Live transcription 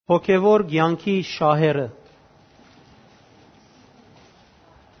Հոգևոր կյանքի շահերը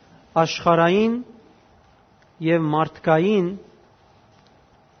աշխարհային եւ մարդկային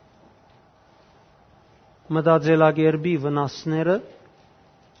մտածելակերպի վնասները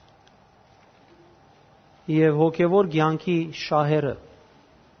եւ հոգևոր կյանքի շահերը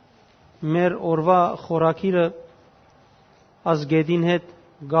մեր օրվա խորակիրը ազգեդին հետ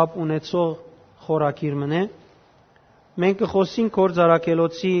գապ ունեցող խորակիր մնե մենք կխոսենք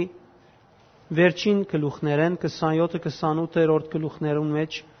Գործարակելոցի վերջին գլուխներեն 27-28-րդ գլուխներուն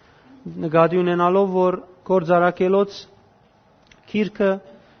մեջ նկատի ունենալով որ Գործարակելոց գիրքը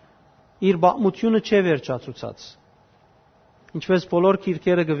իր բացմությունը չէ վերջացուցած ինչպես բոլոր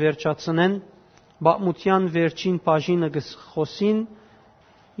գիրքերը կվերջացնեն բացմության վերջին բաժինը կխոսին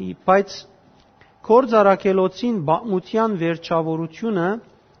բայց Գործարակելոցին բացմության վերջավորությունը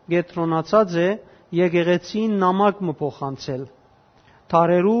գետրոնացած է եկեղեցին նամակ մփոխանցել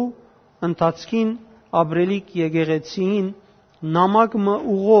թարերու ընթացքին ապրելիք եկեղեցին նամակ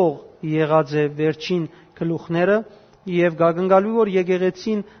ուղող եղած է վերջին գլուխները եւ գագնգալու որ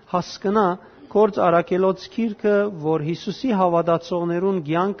եկեղեցին հասկնա Գործարակելոց գիրքը որ Հիսուսի հավատացողներուն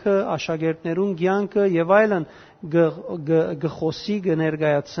կյանքը աշակերտներուն կյանքը եւ այլն գխոսի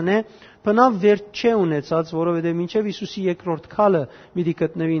կներկայացնե բնավ վերջ չէ ունեցած որովհետեւ մինչեւ Հիսուսի երկրորդ քալը պիտի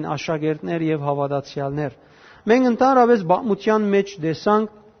գտնվին աշակերտներ եւ հավատացյալներ մենք ընդհանրապես բացմության մեջ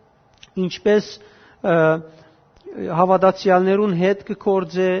տեսանք ինչպես հավատացյալներուն հետ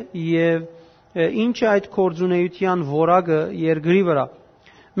կգործե եւ ինչ է այդ կորձունեության որակը երկրի վրա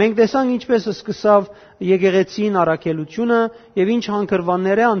մենք տեսանք ինչպես սկսավ եկեղեցին առաքելությունը եւ ինչ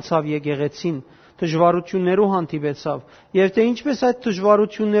հանգրվաններ անցավ եկեղեցին դժվարություններով հանդիպեցավ եւ թե ինչպես այդ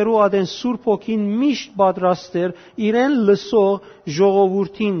դժվարություններով ադեն Սուրբ Հոգին միշտ պատրաստ էր իրեն լսող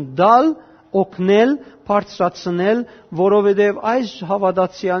ժողովրդին դալ օգնել բարձրացնել որովհետեւ այս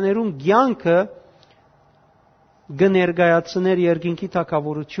հավատացյալներուն կյանքը կներկայացներ երկինքի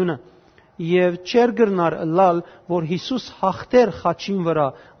թագավորությունը եւ չեր գրնար լալ որ Հիսուս հաղթեր խաչին վրա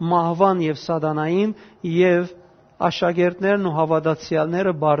մահվան եւ սատանային եւ աշակերտներն ու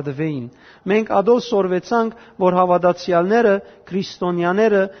հավատացյալները բարդվեին մենք ադով սորվեցանք որ հավատացյալները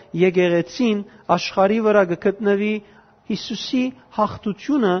քրիստոնյաները եկեղեցին աշխարհի վրա կգտնվի Հիսուսի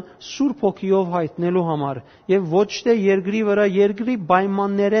հաղթությունը Սուրբ Հոգիով հայտնելու համար եւ ոչ թե երկրի վրա երկրի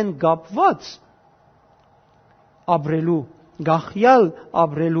պայմաններեն կապված ապրելու գախյալ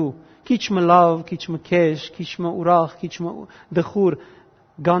ապրելու քիչ մը լավ, քիչ մը քեշ, քիչ մը ուրախ, քիչ մը դխուր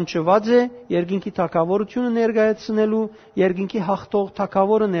գանչված է երկինքի թագավորությունը ներկայացնելու, երկինքի հաղթող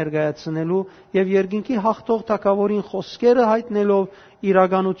թագավորը ներկայացնելու եւ երկինքի հաղթող թագավորին խոսքերը հայտնելով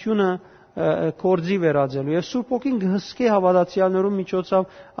իրականությունը կորձի վերածելու եւ Սուրբ Հոգին գհսկե հավատացյալներու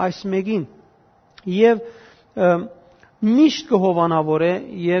միջոցով այս մեկին եւ միշտ կհովանավորե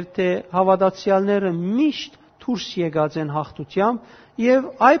եւ թե հավատացյալները միշտ դուրս եկած են հաղթությամբ եւ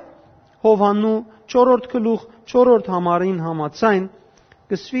այդ Հովաննու 4-րդ գլուխ 4-րդ համարին համաձայն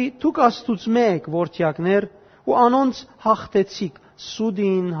կսվի դուք աստուծո մեկ որդյակներ ու անոնց հաղթեցիք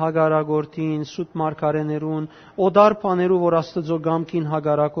սուդին հագարագորտին սուտ մարգարեներուն օդար բաներու որ Աստծո գամքին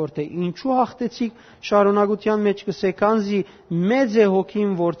հագարագորտ է ինչու հաղթեցիք շարունակության մեջ կսե քանզի մեծ է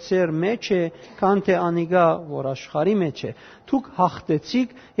հոգին որ ծեր մեջ է քան թե անիգա որ աշխարհի մեջ է դուք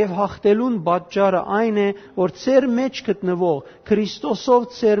հաղթեցիք եւ հաղթելուն պատճառը այն է որ ծեր մեջ գտնվող Քրիստոսով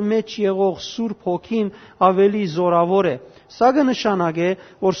ծեր մեջ եղող Սուրբ Հոգին ավելի զորավոր է Սա կնշանակե,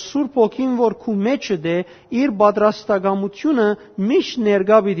 որ Սուրբ Հոգին, որ քու մեջը դե, իր պատրաստակամությունը միշտ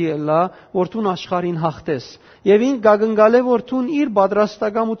ներկա պիտի ելա, որ դու աշխարհին հաղթես։ Եվ ինք գագնգալ է, որ դու իր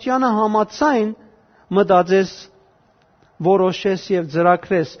պատրաստակամությանը համաձայն մտածես, որոշես եւ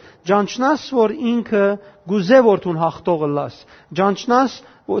ծրագրես։ Ջանչնաս, որ ինքը գուզե որ դու հաղթող լաս։ Ջանչնաս,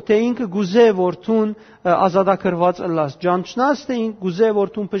 թե ինքը գուզե որ դու ազատագրված լաս։ Ջանչնաս, թե ինքը գուզե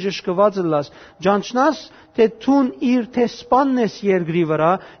որ դու բժշկված լաս։ Ջանչնաս, թե դու իր տեսփանն ես երկրի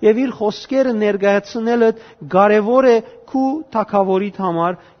վրա եւ իր խոսքերը ներկայացնելը կարեւոր է քու թակավորիդ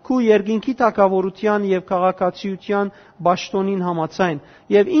համար, քու երկինքի թակավորության եւ քաղաքացիության ճշտոնին համաձայն։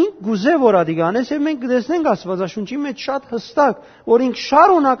 Եվ ինք գուզե որ ադիգանես եւ մենք կտեսնենք Աստվածաշունչի մեջ շատ հստակ, որ ինք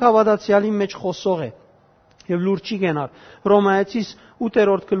շարունակ հավատացյալի մեջ խոսող է։ Եվ լուրջ չի գնար։ Հռոմայացիս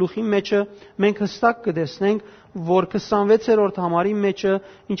 8-րդ գլուխի մեջը մենք հստակ կտեսնենք, որ 26-րդ համարի մեջը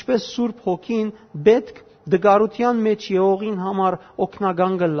ինչպես Սուրբ Հոգին պետք դգարության մեջ եղողին համար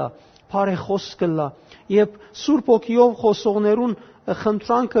օգնական կլա, բարեխոս կլա, եւ Սուրբ Հոգիով խոսողներուն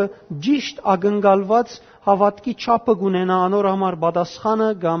խնդրանքը ճիշտ ակնկալված հավատքի չափը կունենա անոր համար պատասխանը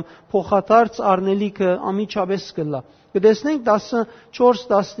կամ փոխադարձ առնելիքը ամիջապես կլա։ Կտեսնենք 14,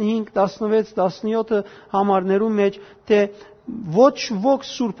 15, 16, 17 համարներու մեջ թե ոչ ոք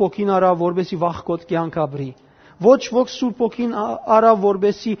Սուրբ Օքին արա, որբեսի վախկոտ կյանք ապրի։ Ոչ ոք Սուրբ Օքին արա,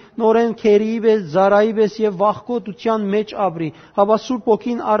 որբեսի նորեն քերի պես, զարայի պես եւ վախկոտության մեջ ապրի։ Հավա Սուրբ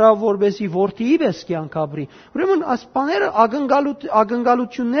Օքին արա, որբեսի որդիի պես կյանք ապրի։ Ուրեմն այս բաները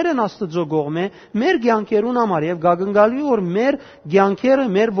ակնկալություններ են Աստծո կողմէ մեր կյանքերուն համար եւ գագնգալի որ մեր կյանքերը,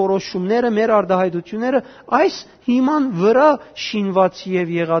 մեր որոշումները, մեր արտահայտությունները այս հիման վրա շինված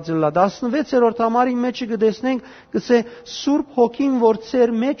եւ եղած լա։ 16-րդ համարի մեջ կտեսնենք, կսե Սուրբ Հոգին, որ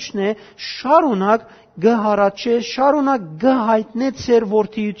ծեր մեջն է, շարունակ գհարաչե, շարունակ գհայտնե ծեր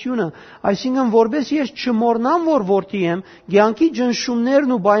որդիությունը, այսինքն որպես ես չմոռնամ, որ որդի եմ, կյանքի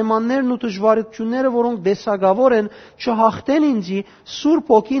ճնշումներն ու պայմաններն ու դժվարությունները, որոնք դեսագավոր են, չհաղթեն ինձի,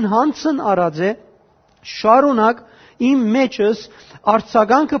 Սուրբ Օքին հանցն արած է, շարունակ իմ մեջս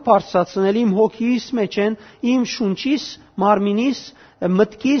արձագանքը բարձրացնել, իմ հոգիս մեջ են, իմ շունչիս, մարմինիս,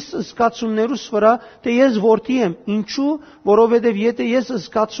 մտքիս զգացումներուս վրա, թե ես որդի եմ։ Ինչու? Որովհետև եթե ես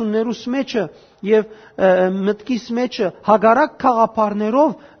զգացումներուս մեջը եւ մտքիս մեջը հագարակ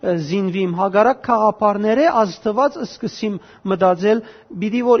խաղապարներով զինվիմ, հագարակ խաղապարները ազդված սկսիմ մտածել,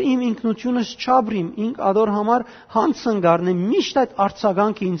 պիտի որ իմ ինքնությունս չաբրիմ, ինք ադոր համար հանցն գարնեմ, միշտ այդ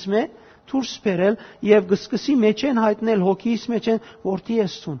արձագանքը ինձ մե դուրս բերել եւ գսկսի մեջ են հայտնել հոգիս մեջ են որդի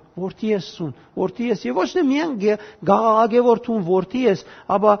ես ցուն, որդի ես ցուն, որդի ես եւ ոչ թե միայն գաղագեվորթուն որդի ես,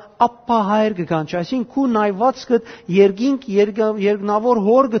 ապա ապա հայր կգանչ, այսինքն քու նայվածքդ երգինք երգնավոր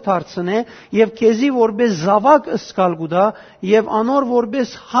հոր գդարցնե եւ քեզի որպես զավակ ըսկալ գուտա եւ անոր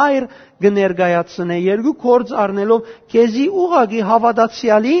որպես հայր կներկայացնե, երկու կորձ առնելով քեզի ուղագի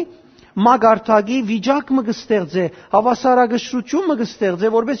հավատացյալի մագարտագի վիճակ մը կստեղծե, հավասարակշռություն մը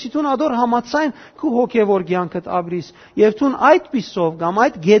կստեղծե, որովհետեւ դու ադոր համացայն քու հոգևոր կյանքդ ապրիս, եւ դու այդ պիսով կամ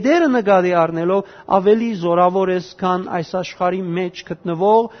այդ գեդերը նկատի առնելով ավելի զորավոր ես, քան այս աշխարհի մեջ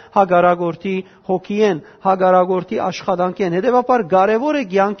գտնվող հագարագորտի հոգիեն, հագարագորտի աշխատանքեն։ Հետևաբար կարևոր է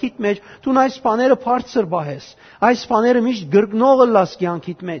կյանքիդ մեջ դու այս բաները բարձր բահես, այս բաները միշտ գրկնողը լաս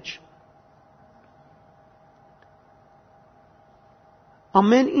կյանքիդ մեջ։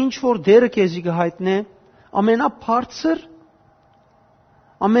 Ամեն ինչ որ դերը քեզի կհայտնե, ամենաբարձր,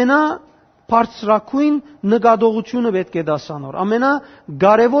 ամենաբարձրակույն նկատողությունը պետք է դասանոր,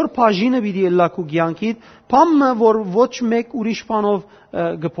 ամենակարևոր բաժինը պիտի ելլա քու կյանքիդ, բամը որ ոչ մեկ ուրիշ բանով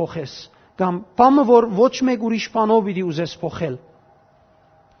կփոխես, կամ բամը որ ոչ մեկ ուրիշ բանով պիտի ուզես փոխել։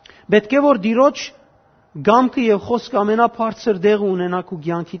 Պետք է որ Տիրոջ գամքը եւ խոսքը ամենաբարձր դեղ ունենա քու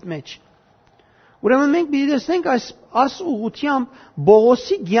կյանքիդ մեջ։ Ուրեմն մենք պիտի տեսնենք այս ուղղությամբ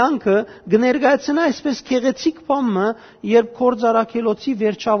Բողոսի կյանքը կներկայացնա այսպես գեղեցիկ բանը, երբ կորձարակելոցի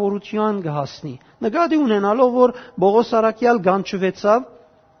վերջավորության կհասնի։ Նկատի ունենալով, որ Բողոս առաքյալ գանչվեցավ,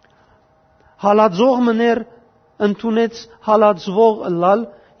 հալածող մներ ընդունեց հալածվող լալ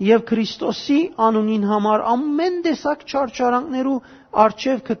եւ Քրիստոսի անունին համար ամեն տեսակ չարչարանքներու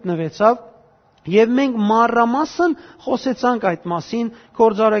առջև գտնվեցավ։ Եվ մենք մանրամասն խոսեցանք այդ մասին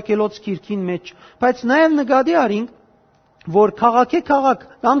կորձարակելոց գիրքին մեջ, բայց նաև նկատի առինք, որ քաղաքի քաղաք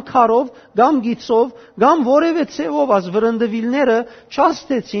կամ քարով, կամ գիծով, կամ որևէ ցևով ազ վրընդվիլները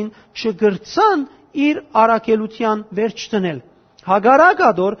չաստեցին, չգրցան իր առաքելության վերջ դնել։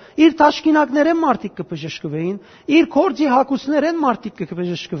 Հագարակադոր իր տաշկինակներեն մարդիկ կբժշկվեին, իր կորձի հակուսներեն մարդիկ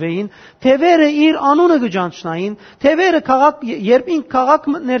կբժշկվեին, թևերը իր անունը կջանչնային, թևերը երբ ինք քաղաք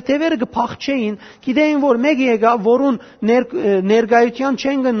մտներ, թևերը կփախչեին, գիտեին որ մեկ եկա, որուն ներկայության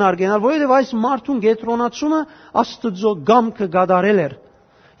չեն գնարգենալ, որովհետև այս մարդուն գետրոնացումը Աստծո գամքը գադարել էր։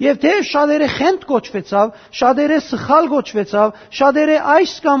 Եվ թե շատերը խենթ կոչվեցավ, շատերը սխալ կոչվեցավ, շատերը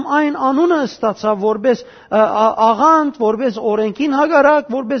այս կամ այն անունը ստացավ, որպես աղանդ, որպես օրենքին հագարակ,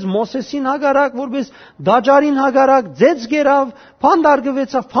 որպես Մոսեսին հագարակ, որպես դաջարին հագարակ, ձեծ գերավ,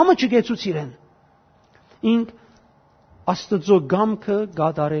 փանդարգվեցավ, փամը չգեցուց իրեն։ Ինք Աստծո գամքը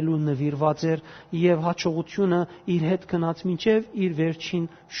գադարելու նվիրված էր եւ հաջողությունը իր հետ գնաց մինչեւ իր վերջին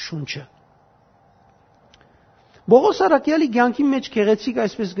շունչը։ Բողոս առաքյալի կյանքի մեջ գեղեցիկ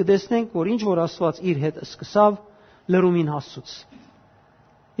այսպես կտեսնենք, որ ինչ որ Աստված իր հետ սկսավ, լրումին հասցուց։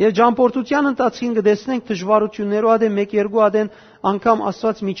 Եվ ճամփորդության ընթացքին կտեսնենք դժվարություններով ադեն 1-2 ադեն անգամ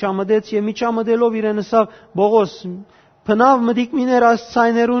Աստված միջամտեց եւ միջամտելով իրեն ասավ. Բողոս, փնավ մդիկ միներ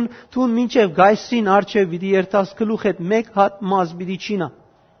աստծայներուն թուն մինչեւ գայսին արջև պիտի երթաս գլուխ հետ մեկ հատ մազ պիտի չինա։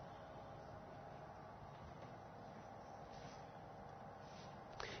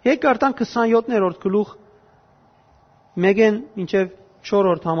 Եկ արտան 27-րդ գլուխ Մեգեն մինչև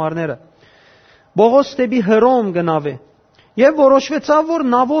 4-րդ համարները։ Բողոս դեպի Հռոմ գնավ է։ Եվ որոշվեցավ, որ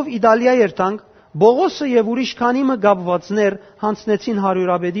նավով Իտալիա երթանք, Բողոսը եւ ուրիշ քանիմը գաբվածներ հանցնեցին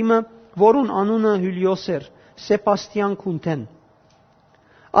հարյուրաբեդիմը, որուն անունը Հյուլիոս էր, Սեբաստիան Քունտեն։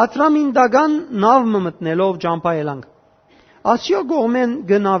 Ատրամինդական նավը մտնելով ճամփայելանք։ ասյո գողմեն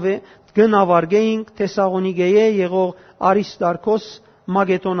գնավարգեինք Թեսաղոնիկեյե եղող Արիստարքոս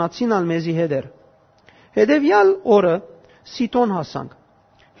Մագետոնացին ալ մեզի հետեր։ Հետևյալ օրը Սիտոն հասանք։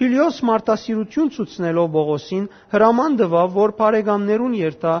 Հյուլիոս մարտասիրություն ցուցնելով Բողոսին հրաման տվավ, որ բարեկամներուն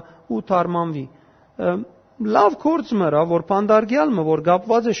երթա ու թարմանվի։ Լավ կորձ մրա, որ պանդարգյալը, որ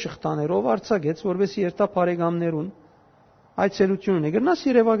գապված է շղթաներով, արձակեց, որովհետեւ երթա բարեկամներուն այցելություն ունի։ Գրնաս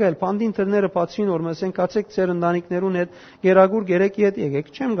Երևակայել, պանդին թրները բացին, որ մսեն կացեք ձեր ընտանիքներուն հետ, գերագուր գերեկի հետ եկեք,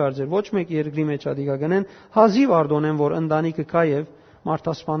 չեմ գարձեր, ոչ մեկ երկրի մեջ ադիգա գնեն, հազիվ արդոնեն, որ ընտանիքը կա եւ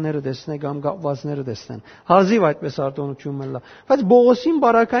մարտասպանները տեսնեն կամ գապվածները տեսնեն։ Հազիվ այդպես արտոնություն մնա։ Բայց Բողոսին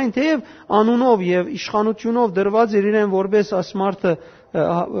բարակային թեև անունով եւ իշխանությունով դրված էր իրեն որպես ասմարտը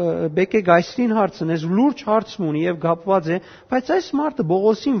բեկե գայսրին հարցնես լուրջ հարց ունի եւ գապված է, բայց այս մարդը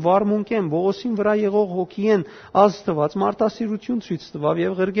Բողոսին վարմունքեն, Բողոսին վրա եղող հոգիեն ազդված մարտասիրություն ցույց տվավ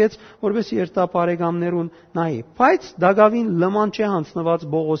եւ ղրգեց, որպես երթա բարեկամներուն նայի։ Բայց դակավին լման չէ հանձնված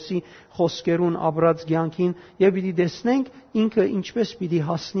Բողոսի խոսքերուն ապրած ցանկին եւ պիտի տեսնենք ինքը ինչպես պիտի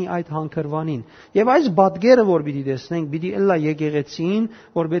հասնի այդ հանգրվանին։ Եվ այս բադգերը, որ պիտի տեսնենք, պիտի ըլլա եկեղեցին,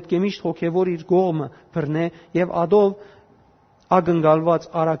 որ պետք է միշտ հոգեվոր իր կողմը բռնե եւ ադով ագնկալված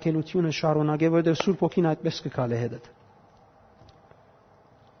առաքելությունը շարունակե, որովհետև Սուրբ Հոգին այդպես կգալի հետդ։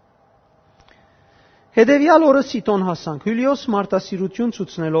 Հետևյալ օրը Սիտոն հասանք։ Հյուլիոս մարտասիրություն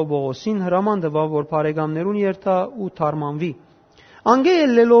ցուցնելով Բողոսին հրաման տվավ, որ բարեկամներուն երթա ու թարմանվի։ Անգե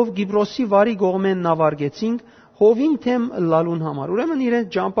ելնելով Գիբրոսի վարի կողմեն նավարգեցինք հովին թեմ լալուն համար։ Ուրեմն իրենց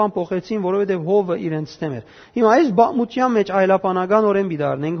ճամփան փոխեցին, որովհետև հովը իրենց թեմ էր։ Հիմա այս բամության մեջ այլապանական օրեն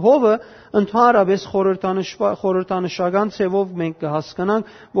բիդարնենք։ Հովը ընդհանրապես խորհրդանշական ցևով մենք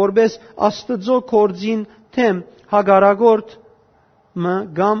կհասկանանք, որպես Աստծո կորձին թեմ հագարագորդ մը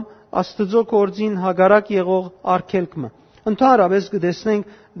կամ Աստծո կորձին հագարակ եղող արգելքը։ Ընդհանրապես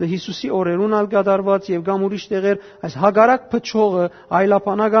կտեսնենք Հիսուսի օրերուն ալ կատարված եւ կամ ուրիշ տեղեր այս հագարակ փչողը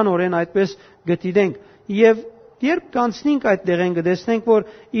այլապանական օրեն այդպես գտիդենք եւ երբ կանցնենք այդ տեղեն կտեսնենք, որ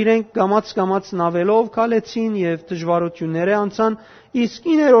իրենք կամաց նավելով քալեցին եւ դժվարությունները անցան, իսկ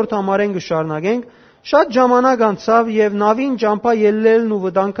 9-րդ համարեն կշարունակենք, շատ ժամանակ անցավ եւ նավին ճամփա ելնելն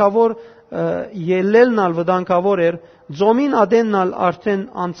ալ վտանգավոր էր, ձոմին ադենն ալ արդեն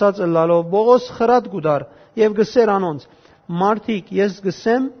անցած ըլլալով Բողոս խրատ գուդար եւ գսեր անոնց. Մարդիկ,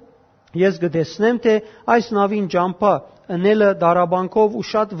 ես կտեսնեմ, թե այս նավին ճամփա ընելը դարաբանքով ու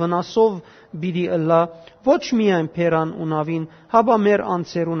շատ վնասով բիդի ըլլա, ոչ միայն փերան ու նավին, հաբա մեր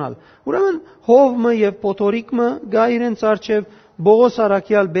անցերունալ։ Ուրեմն հովը եւ փոթորիկը գա իրենց արչեւ, Բողոս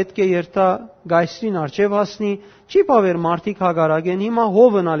արաքյալ պետք է երթա գայսրին արչեւ հասնի, չի բավեր մարդիկ հագարագեն, հիմա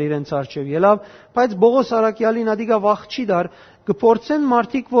հովն ալ իրենց արչեւ ելավ, բայց Բողոս արաքյալին ադիգա վախ չի դար, կփորձեն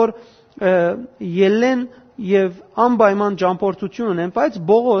մարդիկ, որ ելեն եւ անպայման ճամփորդություն ունեն, բայց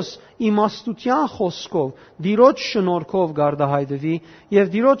Բողոս իմաստության խոսքով, դիրոջ շնորհքով գարդահայտվի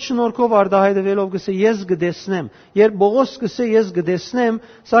եւ դիրոջ շնորհքով արդահայտվելով գսե ես կտեսնեմ։ Երբ Բողոս գսե ես կտեսնեմ,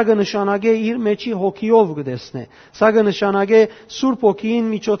 սա կնշանակե իր մեջի հոգիով կտեսնե։ Սա կնշանակե Սուրբ Հոգին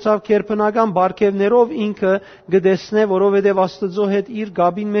միջոցով քերբնական բարգեւներով ինքը կտեսնե, որովհետեւ Աստծո հետ իր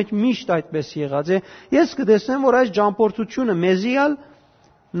գաբին մեջ միշտ այդպես եղած է։ Ես կտեսնեմ, որ այս ճամփորդությունը մեզիալ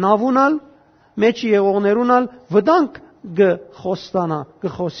նավունալ մեջի եղողներունալ վտանգ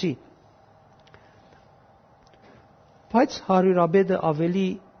գխոսի։ Բայց հարյուրաբեդը ավելի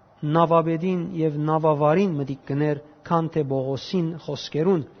նավաբեդին եւ նավավարին մտիկ կներ, քան թե Բողոսին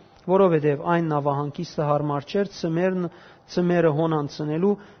խոսքերուն, որովհետեւ այն նավահանգիստը հարմար չէր ծմերը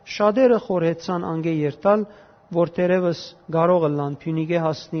հոնանցնելու, շատերը խորհեցան անգե երթալ, որ թերևս կարող ըլլան Փյունիկե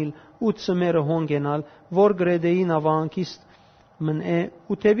հասնիլ ու ծմերը հոն գենալ, որ Գրեդեի նավահանգիստ մնե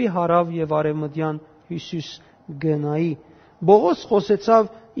ու թեպի հարավ եւ արևմտյան Հյուսիս գնայի։ Բողոս խոսեցավ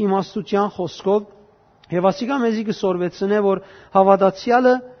իմաստության խոսքով եւ ասիկա մեզի կսորվեցնե, որ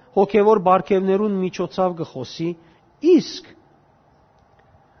հավատացյալը հոգեվոր բարգեւներուն միջոցով կխոսի, իսկ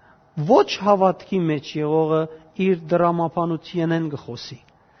ոչ հավատքի մեջ եղողը իր դրամապանությունեն կխոսի։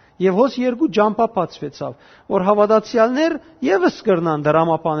 Եվ հոս երկու ճամփա բացվեցավ, որ հավատացյալներ եւս կրնան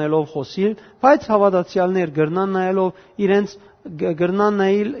դրամապանելով խոսիլ, բայց հավատացյալներ կրնան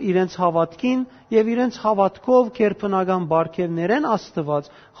նայել իրենց հավատքին եւ իրենց հավատքով քերբնական բարգեւներեն Աստված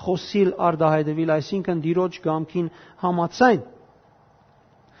խոսիլ արդահայտվել, այսինքն դիրոջ գամքին համացայն։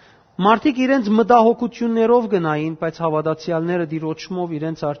 Մարդիկ իրենց մտահոգություններով գնային, բայց հավատացյալները դիրոջմով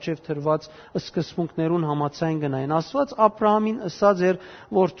իրենց արժև թրված սկզբունքներուն համաձայն գնային։ Աստված Աբրահամին ըսած էր,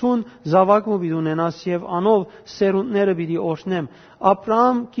 որ թուն զավակ մը պիտի ունենաս եւ անով սերունդները պիտի օրհնեմ։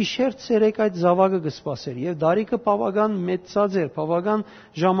 Ապրահամ գիշեր ցերեկ այդ զավակը կսպասեր եւ դարիքը բավական մեծած էր, բավական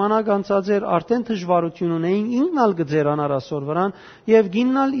ժամանակ անցած էր, արդեն դժվարություն ունեին, ինքնալ գձերանար ասոր վրան եւ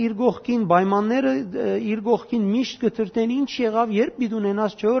գիննալ իր գողքին պայմանները իր գողքին միշտ կտրտեն ինչ եղավ, երբ պիտի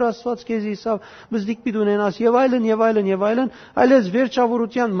ունենաս, չէ՞ որ Աստված քեզ իսավ, բզդիկ պիտի ունենաս եւ այլն եւ այլն եւ այլն, այլես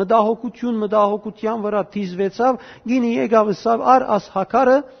վերջավորության մտահոգության վրա թիզվեցավ, գինի եկավ սավ ար աս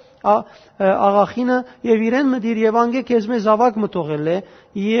հակարը աղախինը եւ իրեն մդիր եւ անգե քեզ մեզ ավակ մտողել է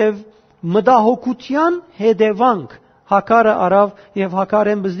եւ մտահոգության հետևանք հակարը արավ եւ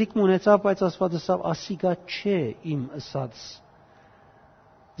հակարեն բզդիկ մունեցավ, բայց Աստվածը ասավ ասիգա չէ իմ ըսած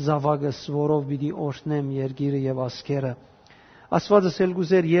զավակս, որով պիտի օրհնեմ երկիրը եւ ասկերը։ Աստվածը սել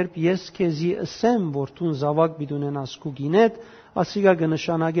գուզեր, երբ ես քեզի ասեմ, որ դու զավակ պիտի ունենաս քու գինետ, ասիգա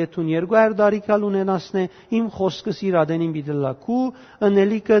կնշանակե դու 200 տարիքալ ունենասնե, իմ խոսքս իր ադենին պիտի լակու,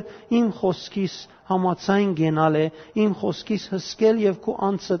 ընելիքդ իմ խոսքիս համացայն գենալ է, իմ խոսքիս հսկել եւ քու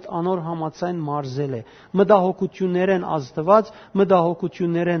անցդ անոր համացայն մարզել է։ Մտահոգություններեն ազդված,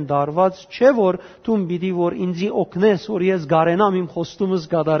 մտահոգություններեն դարված, չէ որ դու պիտի որ ինձի օգնես, որ ես գարենամ իմ խոստումս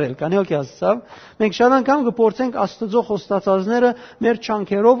գադարել։ Կանյոք ասավ, մենք շատ անգամ կփորձենք Աստծո խոստացածները մեր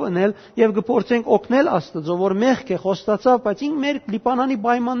չանքերով ընել եւ կփորձենք օգնել Աստծո, որ մեղք է խոստացավ, բայց ինք մեր լիպանանի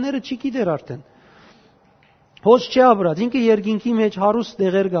պայմանները չի գիտեր արդեն։ Հոց չի ապրած, ինքը երկինքի մեջ հարուստ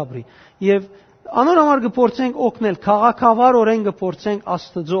դեղեր գաբրի եւ անոր համար կփորձենք օգնել, քաղաքավարորեն կփորձենք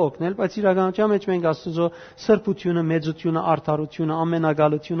Աստծո օգնել, բայց իրականության մեջ մենք Աստծո սրբությունը, մեծությունը, արդարությունը,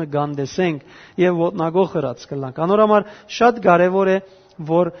 ամենագալությունը գանդեսենք եւ ոտնագող հրած կլանք։ Անոր համար շատ կարեւոր է,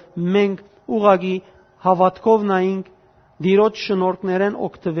 որ մենք ուղագի հավատքով նայենք, Դիրոջ շնորհքներեն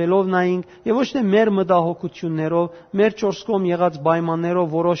օգտվելով նայենք եւ ոչ թե մեր մտահոգություններով, մեր ճորսկոմ եղած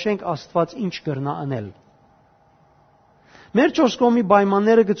պայմաններով որոշենք Աստված ինչ կրնա անել։ Մեր ճորսկոմի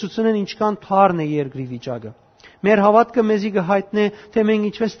պայմանները կցուցնեն ինչքան թարն է երկրի վիճակը։ Մեր հավատքը մեզի կհայտնե, թե մենք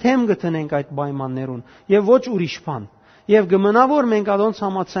ինչպես թեմ կտնենք այդ պայմաններուն եւ ոչ ուրիշ բան։ Եվ կմնա որ մենք ադոնց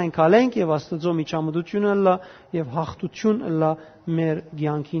համացայն կալենք եւ Աստծո միջամտությունը լա եւ հաղթություն լա մեր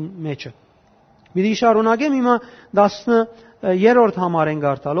կյանքին մեջը։ Մի շարունակեմ հիմա 10-րդ համարեն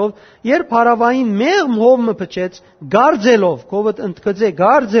գարտալով, երբ հարավային մեղմ հովը փչեց, գարձելով, կովդ ընդգծե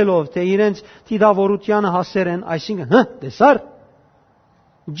գարձելով, թե իրենց թիդավորությանը հասեր են, այսինքն, տեսար,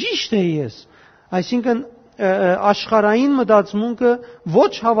 ճիշտ է ես, այսինքն աշխարհային մտածմունքը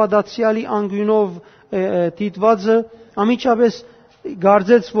ոչ հավատացյալի անգյունով դիտվածը ամիջապես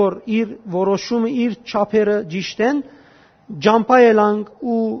գարձեց, որ իր որոշումը, իր չափերը ճիշտ են, Ջամփայելանք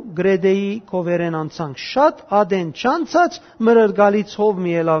ու գրեդեի կովերեն անցանք շատ ադեն չանցած մրրգալից հով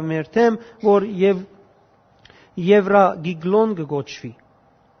մի ելավ մեր թեմ, որ եվրագիգլոն կգոչվի։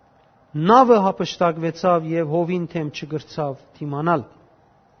 Նավը հափշտակվեցավ եւ հովին թեմ չգրցավ թիմանալ։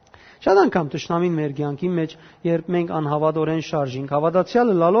 Շատ անգամ տշնամին մեր կյանքի մեջ, երբ մենք անհավատորեն շարժինք,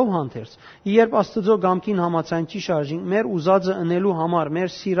 հավատացյալը լալով հանդերձ, երբ Աստծո գամքին համաձայն չի շարժինք, մեր ուզածը ընելու համար, մեր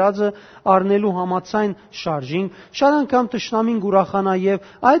սիրածը առնելու համաձայն շարժինք, շատ անգամ տշնամին գուրախանա եւ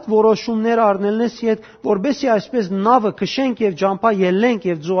այդ որոշումները առնելնես իդ, որբեսի այսպես նավը քշենք եւ ջամփա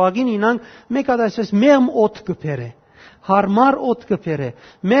ելնենք եւ ձուղագին ինանք, մեկ հատ այսպես մեղմ օդ կփերե։ Հարմար օդ կփերե,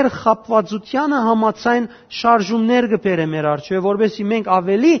 մեր խապվածությանը համաձայն շարժումներ կփերե մեր առջև, որովհետեւ մենք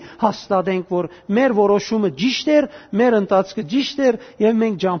ավելի հաստատենք, որ մեր որոշումը ճիշտ էր, մեր ընթացքը ճիշտ էր եւ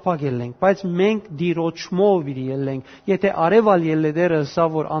մենք ջամփակ ելենք, բայց մենք դիրոճմով պիտի ելենք։ Եթե արևալ ելլեդերը հսա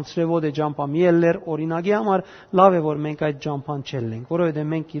որ անցրևոտ է ջամփա մի ելներ, օրինակի համար լավ է որ մենք այդ ջամփան չելենք,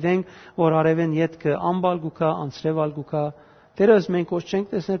 որովհետեւ մենք գիտենք, որ արևեն ետքը ամբալ գուքա, անցրևալ գուքա, Դերս մենք ոչ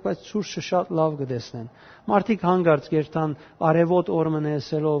չենք տեսնել, բայց ցուրտը շատ լավ կտեսնեն։ Մարդիկ հանգարց գերտան արևոտ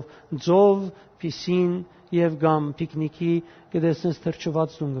օրմնեսելով ձով, պիսին եւ գամ պիկնիկի կտեսնես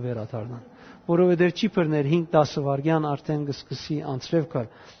թրջված դուն կվերադառնան։ Որովհետեւ չի բռներ 5-10 վայրկյան արդեն կսկսի անցրև գալ։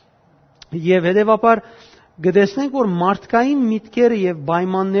 Եվ հետեւաբար կտեսնենք, որ մարդկային միտքերը եւ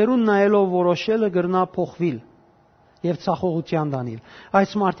պայմաններուն նայելով որոշելը կրնա փոխվել եւ ցախողության դանիլ։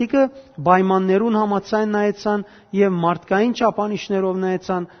 Այս մարդիկը պայմաններուն համաձայն նայեցան եւ մարդկային չափանիշներով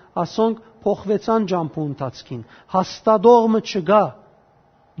նայեցան, ասոնք փոխվեցան ջամփու ընթացքին։ Հաստատողը չգա։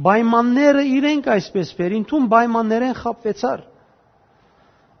 Պայմանները իրենք այսպես բերին, թուն պայմաններեն խապվեցար։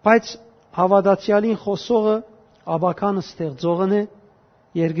 Բայց հավատացյալին խոսողը աբական ստեղծողն է,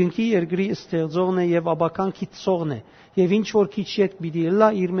 երկնքի երկրի ստեղծողն է եւ աբական քիծողն է։ Եվ ինչ որ քիչ ետ պիտի լա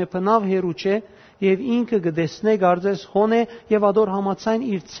իր մեփնավ հերու չէ եւ ինքը կդեսնե գարձես հոն է եւ ադոր համացայն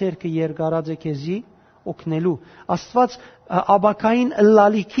իր ցերկը երկարած է քեզի օգնելու։ Աստված աբակային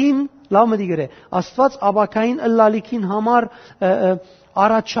ըլլալիքին լավ մտի գրե։ Աստված աբակային ըլլալիքին համար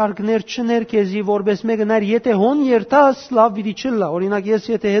առաջարկներ չներ քեզի որպես մեկը նայր եթե հոն երթաս լավ պիտի չլա։ Օրինակ ես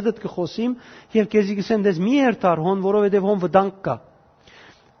եթե հետդ կխոսիմ եւ քեզի կսեմ դες մի երթար հոն, որովհետեւ հոն վտանգ կա։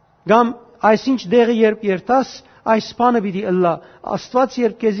 Կամ այսինչ դեղը երբ երթաս, այս բանը պիտի ըլլա։ Աստված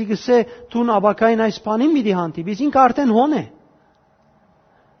երբ քեզի գսե դուն աբակային այս բանին պիտի հանդիպիս, ինքը արդեն հոն է։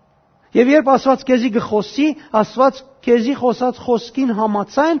 Եվ երբ Աստված քեզի գխոսի, Աստված քեզի խոսած խոսքին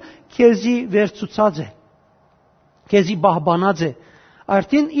համաձայն քեզի վերցուցած է, քեզի բահբանած է։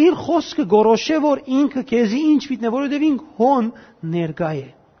 Արդեն իր խոսքը գորոշե, որ ինքը քեզի ինչ պիտի, որովհետև ինքը հոն ներկա է։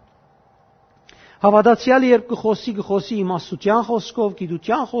 Հավատացյալը երբ գխոսի իմաստության խոսքով,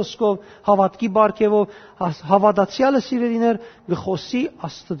 գիտության խոսքով, հավատքի բարգևով, հավատացյալը սիրելիներ գխոսի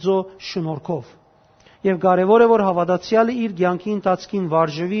Աստծո շնորհքով։ Եվ կարևոր է, որ հավատացյալը իր կյանքի ընթացքին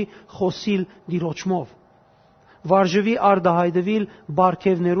վարժվի խոսիլ դիրոճմով, վարժվի արդահայտվել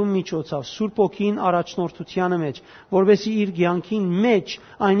բարգևներում միջոցով, Սուրբ Օգին առաջնորդությանը մեջ, որովհետեւ իր կյանքին մեջ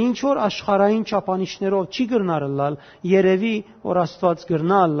այնինչ որ աշխարհային չափանիշներով չի գրնալ լալ, երևի որ Աստված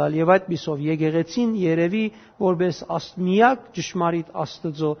գրնա լալ, եւ այդ պիսով եկեղեցին երևի որպես միակ ճշմարիտ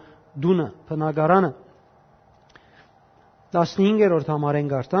Աստծո դունը, բնակարանը։ 15-րդ համարեն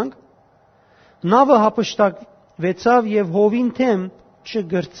գարտանք. Նավը հափշտակվեցավ եւ հովին թեմ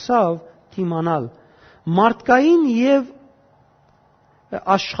չգրծավ թիմանալ։ Մարդկային եւ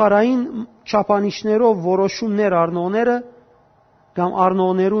աշխարհային չափանիշներով որոշումներ առնողները կամ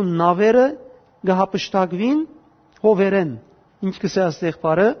առնողներու նավերը գահապշտակվին հովերեն։ Ինչ կսե աստեղ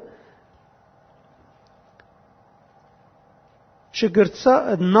բարը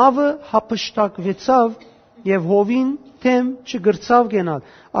նավը հափշտակվեցավ եւ հովին թեմ չգրծավ գնալ։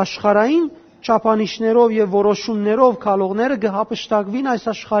 Աշխարհային չափանիշներով եւ որոշումներով քալողները գահապշտակվին այս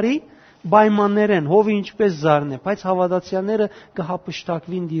աշխարհի պայմաններեն, հովը ինչպես զարն է, բայց հավատացյալները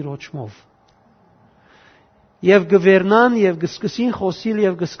կհապշտակվին դիրոճմով։ Եվ գվերնան եւ գսկսին խոսիլ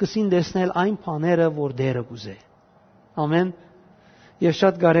եւ գսկսին տեսնել այն բաները, որ Տերը գուզե։ Ամեն։ Եվ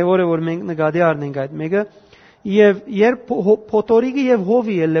շատ կարեւոր է, որ մենք նկատի առնենք այդ մեկը, եւ երբ փոթորիկը եւ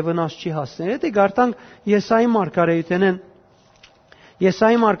հովի ելը վնաս չի հասնել, եթե գարտանք Եսայի մարգարեութենեն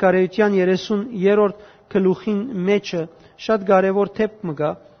Եսայի մարգարեության 30-րդ գլուխին մեջը շատ կարևոր թեփ մգա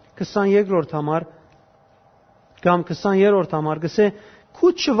 22-րդ համար կամ 20-րդ համար գսե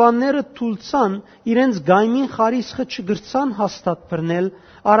քու չվանները թուլցան իրենց գայմին խարիսխը չգրցան հաստատ բռնել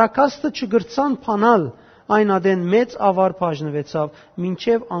արակաստը չգրցան փանալ այն ադեն մեծ ավար բաժնվեցավ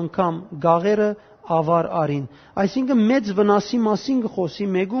մինչև անգամ գաղերը ավար արին այսինքն մեծ վնասի մասին գխոսի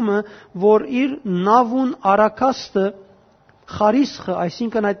մեգումը որ իր նավուն արակաստը խարիսխը,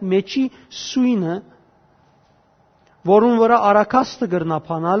 այսինքն այդ մեջի սույնը, որուն վրա արակաստը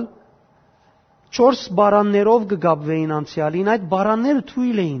գրնապանալ, 4 բարաններով կգաբվեին անցյալին, այդ բարանները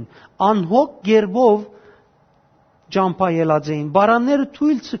թույլ էին, անհոգ գերբով ջամփայելած էին, բարանները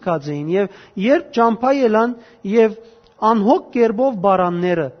թույլ ցկած էին, եւ երբ ջամփայելան եւ անհոգ գերբով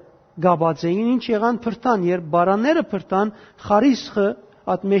բարանները գաբած էին, ինչ եղան փրտան, երբ բարանները փրտան, խարիսխը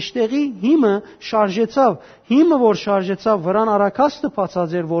at մեջտեղի հիմը շարժեցավ, հիմը որ շարժեցավ վրան արակաստը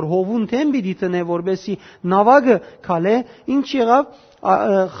բացած էր, որ հովուն թեմ պիտի տնե, որբեսի նավակը քալե, ինչ եղավ,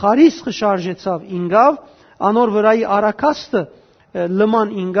 խարիսխը շարժեցավ, ինգավ, անոր վրայի արակաստը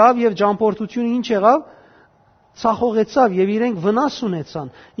լման ինգավ եւ ջամփորդությունը ինչ եղավ, ցախողեցավ եւ իրենք վնաս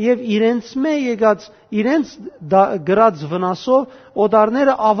ունեցան եւ իրենց մե եկած իրենց գրած վնասով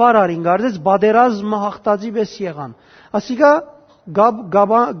օդարները ավար արին, գարդեց բادرազմը հաղթածի պես եղան։ Ասիկա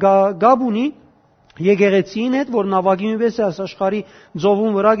գաբունի եկեղեցին հետ, որ նավագի պես է աշխարհի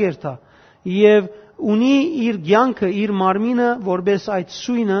ծովում վրա գերտա եւ ունի իր ցանկը, իր մարմինը, որպես այդ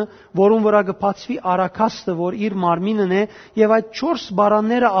սույնը, որուն վրա կփածվի արակաստը, որ իր մարմինն է, եւ այդ 4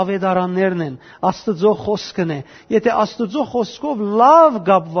 բարանները ավետարաններն են, Աստծո խոսքն է։ Եթե Աստծո խոսքով լավ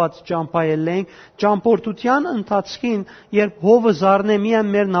գապված ճամփայել ենք, ճամփորդության ընթացքին, երբ հովը զառնե,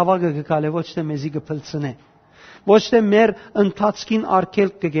 միայն մեր նավակը կգալե, ոչ թե մեզի կփլցնե։ Ոչ թե մեր ընթացքին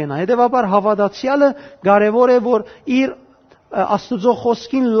արգելք կգենա։ Հետևաբար հավատացյալը կարևոր է, որ իր Աստծո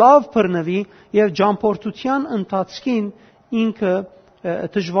խոսքին լավ բռնվի եւ ճամփորդության ընթացքին ինքը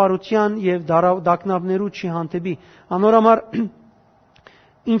դժվարության եւ դակնաբներու չի հանդիպի։ Անորոմար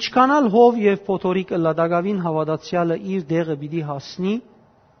ինչքանալ հով եւ փոթորիկ լադագավին հավատացյալը իր դեղը պիտի հասնի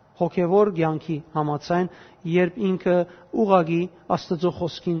հոգեվոր կյանքի համաձայն, երբ ինքը ուղագի Աստծո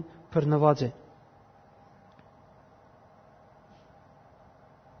խոսքին բռնված է։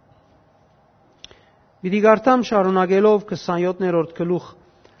 Պիտի գարտամ շարունակելով 27-րդ գլուխ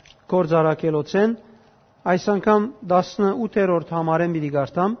գործարակելոցեն, այս անգամ 18-րդ համարեն պիտի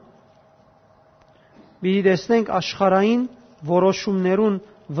գարտամ, պիտի տեսնենք աշխարհային որոշումներուն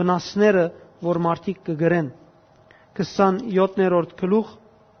վնասները, որ մարդիկ կգրեն, 27-րդ գլուխ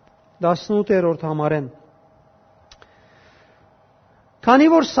 18-րդ համարեն։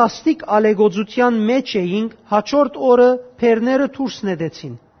 Քանի որ սաստիկ ալեգոծության մեջ էինք, հաջորդ օրը փերները դուրս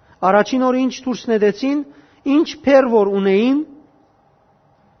նետեցին։ Առաջին օրը ինչ դուրս նետեցին, ինչ փեր որ ունեին,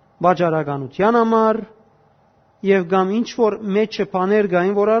 վաճառականության համար, եւ կամ ինչ որ մեջը բաներ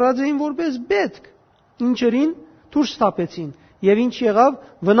գային, որ արած էին որպես պետք, ինչերին դուրս տապեցին, եւ ինչ եղավ,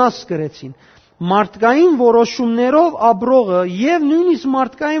 վնաս կրեցին։ Մարդկային որոշումներով ապրողը եւ նույնիսկ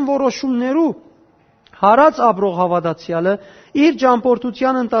մարդկային որոշումներով հարած ապրող հավատացյալը իր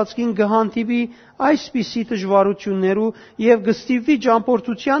ճամփորդության ընթացքին կհանդիպի այսպիսի դժվարություններու եւ կստիպվի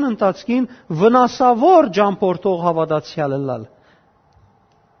ճամփորդության ընթացքին վնասավոր ճամփորդող հավատացյալը լալ։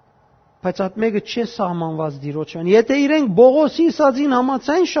 Բայց այդ մեկը չէ սահմանված դիրոջան։ Եթե իրենք Բողոսի ասածին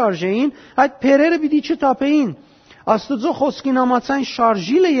համաձայն շարժեին, այդ փերերը պիտի չտապեին։ Աստծո խոսքին համաձայն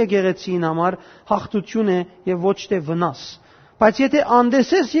շարժիլը եկեղեցին համար հաղթություն է եւ ոչ թե վնաս։ Բայց եթե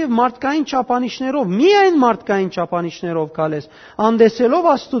անդեսես եւ մարդկային չափանիշներով, միայն մարդկային չափանիշներով կալես, անդեսելով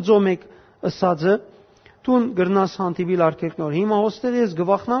Աստծո մեկ ըսածը, տուն գրնաս հանդիպիլ արկելքնոր։ Հիմա ոստեղ ես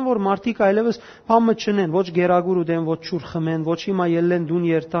գվախնամ, որ մարդիկ այլևս բամը չնեն, ոչ գերագուր ուդեն, ոչ չուր խմեն, ոչ հիմա ելեն դուն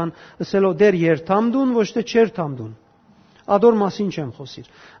երթան, ասելով դեր երթամ դուն, ոչ թե չերթամ դուն։ Ադոր մասին չեմ խոսիր։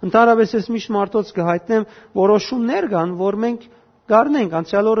 Ընդհանրապես ես միշտ մարդոց կհայտնեմ որոշումներ կան, որ մենք գարնենք,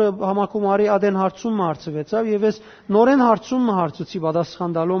 անցյալ օրը համակումարի ադեն հարցումը հարցվեցավ եւ ես նորեն հարցումը հարցուցի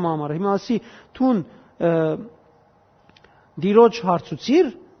պատասխան տալու համար։ Հիմա ասի թուն դիրոջ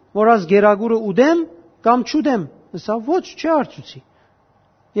հարցուցիր, որ աս գերագուրը ուդեմ կամ չուդեմ, ասա ոչ չհարցուցի։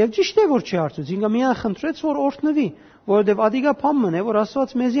 Եվ ճիշտ է որ չհարցուցի, ինքը միայն խնդրեց որ օրհնվի, որովհետեւ ադիգա փամն է, որ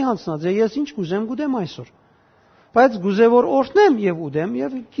Աստված մեզի հանձնած է, ես ինչ կուզեմ գուդեմ այսօր։ Բայց գուզե որ օրհնեմ եւ ուդեմ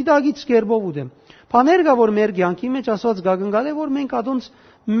եւ գիտագից կերպով ուդեմ։ Բաներ կա որ մեր կյանքի մեջ Աստված գագնգալ է որ մենք ադոնց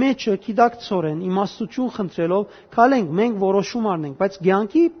մեջը գիտակցորեն իմաստություն խնդրելով քալենք, մենք որոշում առնենք, բայց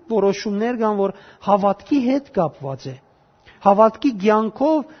կյանքի որոշումներ կան որ հավատքի հետ կապված է։ Հավատքի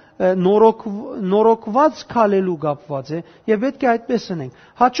կյանքով նորոգված քալելու կապված է եւ պետք է այդպես անենք։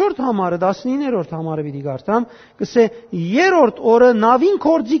 Հաջորդ համարը 19-րդ համարը պիտի գարտամ, կսե երրորդ օրը նավին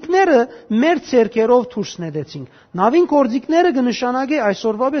կորձիկները մեր ցերկերով դուրս նետեցինք։ Նավին կորձիկները կնշանակե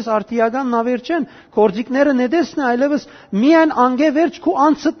այսօրվա պես արտիական նավեր չեն, կորձիկները նետեցն այլևս միայն անգևերջ քու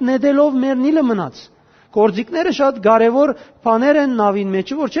անցդ նետելով մերնիլը մնաց։ Կորձիկները շատ կարևոր բաներ են նավին մեջ,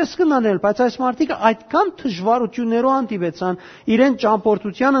 որ չես կնանել, բայց այս մարդիկ այդքան դժվարություններով հանդիպեցան իրենց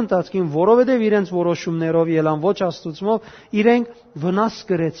ճամփորդության ընթացքին, որովհետև իրենց որոշումներով ելան ոչ Աստծով, իրենք վնաս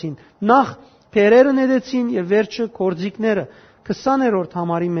կրեցին։ Նախ փերերը նետեցին եւ վերջը կորձիկները։ 20-րդ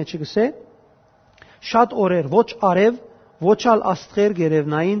համարի մեջ կսե շատ օրեր ոչ արև, ոչ ալ աստղեր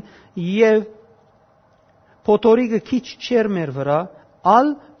գերևնային եւ փոթորիկը քիչ չեր մեր վրա, ալ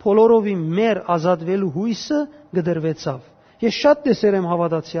փոլորովի մեր ազատվելու հույսը գդրվեցավ։ Ես շատ տեսեր եմ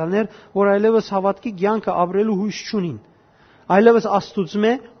հավատացյալներ, որ այլևս հավատքի կյանքը ապրելու հույս չունին։ Այլևս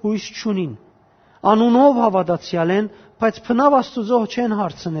Աստծո հույս չունին։ Անունով հավատացյալ են, բայց փնավ Աստծո չեն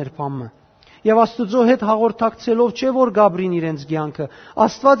հարցներ բամը։ Եվ Աստծո հետ հաղորդակցելով չէ որ գաբրին իրենց կյանքը։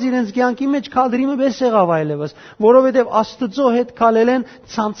 Աստված իրենց կյանքի մեջ քադրիմը բես եղավ այլևս, որովհետև Աստծո հետ քալել են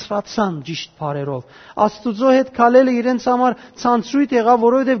ցանցրացան ճիշտ բարերով։ Աստծո հետ քալելը իրենց համար ցանցույթ եղավ,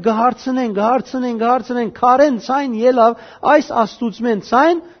 որովհետև գահարցնեն, քարեն ցայն ելավ, այս Աստուծմեն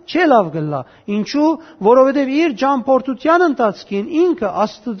ցայն չէ լավ գլա։ Ինչու? Որովհետև իր ճամփորդության ընթացքին ինքը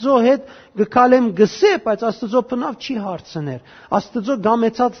Աստծո հետ գկալեմ գսե, բայց Աստծո բնավ չի հարցներ։ Աստծո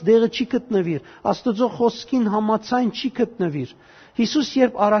գամեցած դեղը չի գտնվիր, Աստծո խոսքին համաձայն չի գտնվիր։ Հիսուս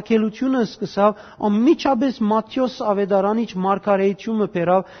երբ առաքելությունը սկսավ, անմիջապես Մատթեոս ավետարանիչ մարգարեությունը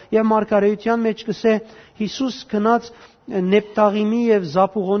բերավ եւ մարգարեության մեջ կսե Հիսուս գնաց Նեպտաղիմի եւ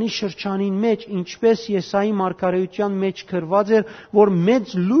Զապուղոնի շրջանին մեջ, ինչպես Եսայի մարգարեության մեջ գրված էր, որ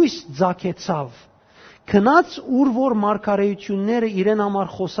մեծ լույս ձագեցավ։ Քնած ուր որ մարգարեությունները իրեն համար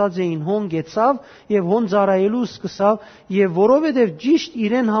խոսած էին, հոն գեցավ եւ հոն ծառայելու սկսավ եւ որովհետեւ ճիշտ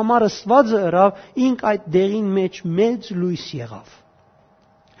իրեն համար Աստվածը ըրավ, ինք այդ դեղին մեջ մեծ լույս եղավ։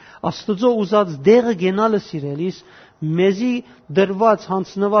 Աստծո ուզած դեղը գենալը սիրելիս մեզի դրված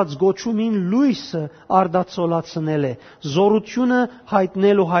հանցնված գոչումին լույսը արդացոլացնել է, զորությունը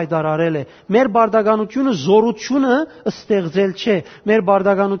հայտնել ու հայտարարել է։ Մեր բարդականությունը զորությունը ստեղծել չէ, մեր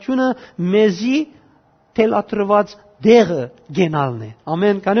բարդականությունը մեզի թելատրված դեղը գենալն է։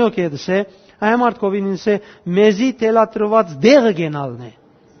 Ամեն, կանե օքեյ դսե, այ մարդկովին ինսե մեզի թելատրված դեղը գենալն է։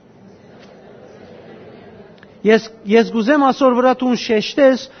 Ես գուզեմ ասոր վրա տուն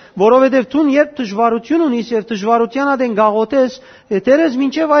շեշտես, որովհետև տուն երբ դժվարություն ունիս եւ դժվարության ադեն գաղոտես, դերես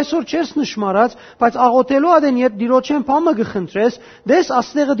մինչեւ այսօր չես նշմարած, բայց աղոտելու ադեն երբ դիրոջեն փամը գխնդրես, դες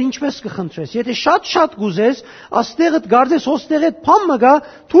աստեղը ինչպես կխնդրես։ Եթե շատ գուզես, աստեղը գարձես հոստեղը փամը գա,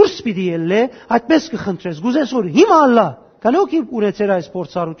 դուրս պիտի ելլե, այդպես կխնդրես։ Գուզես որ հիմա ալլա, կանոք ուրեցեր այս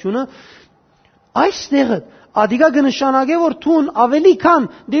փորձառությունը, այստեղը Ադիգա կնշանակե որ թուն ավելի քան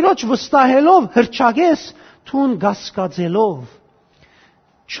դիրոջ վստահելով հրճագես, թուն գասկածելով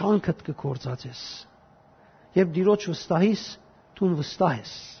չանքդ կկործածես։ Եվ դիրոջ վստահիս, թուն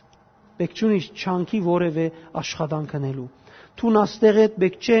վստահես։ Բեք չունի չանքի որևէ աշխատանք անելու։ Թուն աստեղետ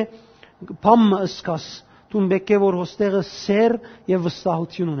բեք չէ բամը ըսկաս, թուն բեք է որ հոստեղը սեր եւ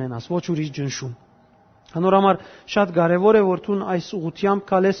վստահություն ունենաս, ոչ ուրիշ ջնշում։ Հանորամար շատ կարևոր է որ թուն այս ուղությամբ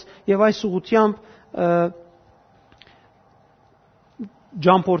կալես եւ այս ուղությամբ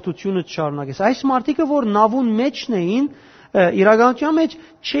ջամփորդությունը չշարունակես։ Այս մարդիկը որ նավուն մեջն էին, իրականության մեջ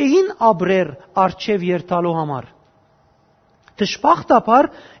չէին ապրեր արչև երթալու համար։ Դժբախտաբար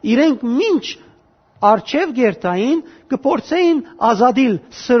իրենք մինչ արչև գերտային կփորձեին ազատիլ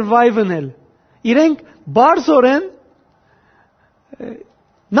survival-ել։ Իրենք բարձորեն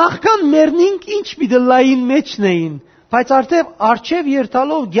նախքան մեռնինք ինչ պիտի մեջն էին, բայց արդեն արչև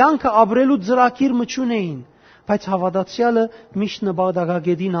երթալով կյանքը ապրելու ծրագիր մչունեին։ Բայց հավատացյալը միշտ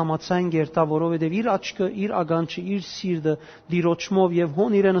նպատակագետին համաձայն գերտա, որովհետև իր աչքը, իր ագանչը, իր սիրտը դիրոճմով եւ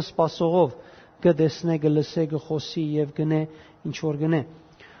հոն իրենը սпасողով կտեսնե, կլսե, կխոսի եւ գնե ինչ որ գնե։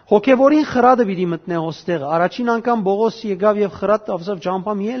 Հոգևորին խրատը պիտի մտնե հոստեղը։ Առաջին անգամ Բողոս եկավ եւ խրատ ավսավ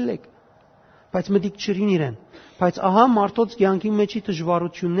ջամփամ ելլեք։ Բայց մտիկ չրին իրեն։ Բայց ահա մարդոց կյանքի մեջի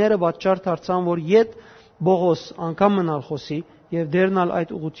դժվարությունները պատճառ դարձան, որ իդ Բողոս անգամ մնալ խոսի եւ դեռնալ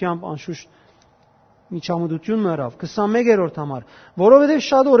այդ ուղությամբ անշուշտ միջամտություն մեռավ 21-րդ համար, որովհետև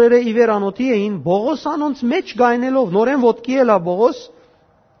շատ օրերը ի վեր անոթի էին, Բողոս անոնց մեջ գայնելով, նորեն ոտքի ելա Բողոս,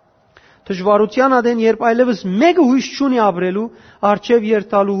 դժվարության ադեն, երբ այլևս մեկը հույս չունի ապրելու, արչև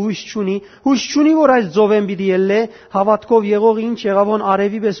երթալու հույս չունի, որ այս ձովեն պիտի ելլե, հավատքով եղող ինչ եղավոն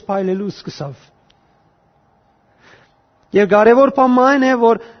արևի պես փայլելու սկսավ։ Եվ կարևոր բանը այն է,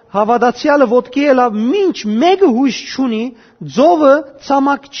 որ հավատացյալը ոտքի ելավ, մինչ մեկը հույս չունի, ձովը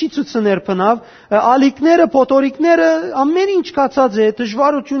ցամաք չի ցուցներ բնավ, ալիքները, փոթորիկները, ամեն ինչ կացած է,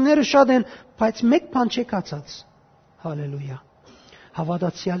 դժվարությունները շատ են, բայց մեկ բան չի կացած։ Հալելույա։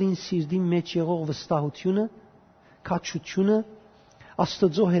 Հավատացյալին սիրտի մեջ եղող վստահությունը, քաջությունը,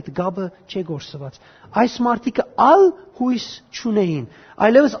 Աստծո հետ գաբը չի գործված։ Այս մարդիկը ալ հույս չունեին,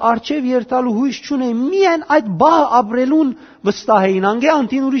 այլևս արչև երթալու հույս չունեին, միայն այդ բահ ապրելուն վստահ էին, անգե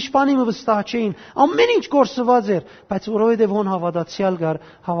անտին ուրիշ բանի վստահ չէին, ամեն ինչ գործված էր, բայց որովհետև հոն հավատացյալ գար,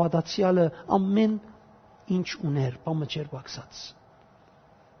 հավատացյալը ամեն ինչ ուներ, բամը չէր բացած։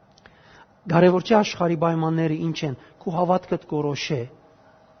 Կարևոր չէ աշխարհի պայմանները ինչ են, քո հավատքդ կորոշե,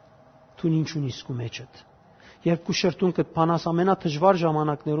 դու ինչ ունիս քո մեջդ։ Երբ քու շրտուն կփանաս ամենադժվար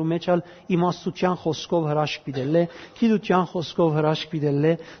ժամանակներում մեջ ալ իմաստության խոսքով հրաշք պիտելլե, գիտության խոսքով հրաշք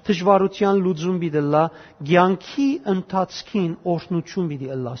պիտելլե, դժվարության լուծում պիտելլա, ցանկի ընթացքին օրհնություն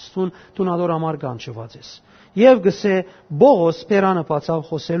պիտի ըլլաստուն, դու նադոր համար կանչված ես։ Եվ գսե Բողոս Պերանը բացավ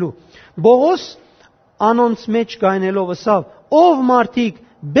խոսելու։ Բողոս անոնց մեջ գայնելով ասավ. «Ով մարդիկ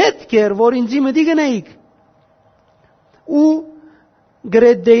պետք էր, որ ինձի մտի գնայիք»։ Ու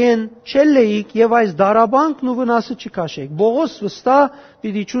գրեդեին չելեիք եւ այս դարաբանքն ու վնասը չքաշեք։ Բողոս վստահ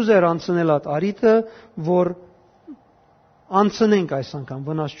պիտի ճուզեր անցնել այդ արիթը, որ անցնենք այս անգամ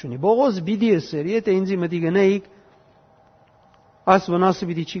վնաս չունի։ Բողոս պիտի ասեր, եթե ինձի մտի գնայիք, այս վնասը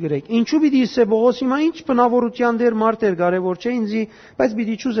պիտի չի գրեք։ Ինչու պիտի ասե Բողոս հիմա ինչ բնավորության դեր մարդ էր, կարևոր չէ ինձի, բայց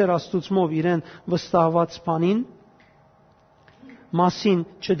պիտի ճուզեր աստուծմով իրեն վստահված բանին մասին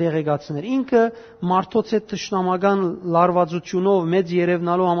չդեղեկացներ։ Ինքը մարդոց հետ թշնամական լարվածությունով մեծ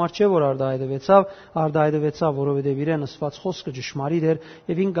երևնալու համար չէ որ արդայդվեցավ, որովհետև իրեն ասված խոսքը ճշմարիտ էր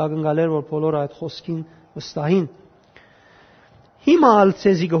եւ ինքը ակնկալեր որ բոլոր այդ խոսքին վստահին։ Հիմա ալ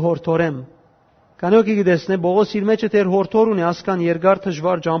ցեզի գհորթորեմ։ Կանոքի գտեսնե Բողոս իր մեջ էր հորթոր ունի ասկան երկար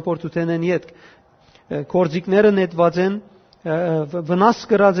դժվար ջամփորդութենեն յետ կորձիկները նետված են, վնաս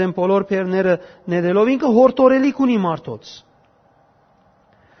կրած են բոլոր փերները նետելով, ինքը հորթորելիք ունի մարդոց։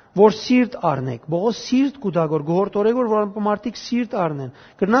 Որ սիրտ առնեք, Բողոս սիրտ կուտագոր, գորտորեք որ մարդիկ սիրտ առնեն,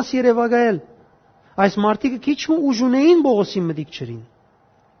 կրնաս երևակայել, այս մարդիկը քիչ ուժ ունեին Բողոսի մտիկ չրին։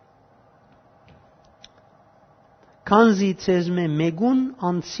 Քանզի ցեզմե մեգուն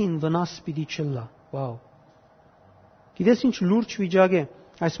անցին վնաս պիտի չլա, վաու։ Գիտես ինչ լուրջ վիճակ է,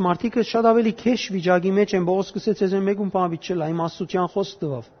 այս մարդիկը շատ ավելի քեշ վիճակի մեջ են, Բողոս սկսեց ցեզմե մեգուն բան պիտի չլա, իմաստության խոսք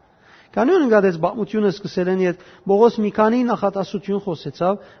տվավ։ Կանոն գադեց բամությունը սկսել են իդ Բողոս մի քանի նախատասություն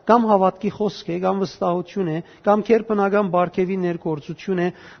խոսեցավ, կամ հավատքի խոսք է, կամ վստահություն է, կամ քերբնական բարգեւի ներկործություն է։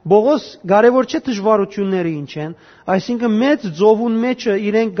 Բողոս կարևոր չէ դժվարությունները ինչ են, այսինքն մեծ ծովուն մեջը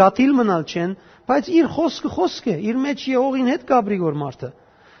իրենք գաթիլ մնալ չեն, բայց իր խոսքը խոսք է, իր մեջ եղողին հետ կապրի գոր մարդը։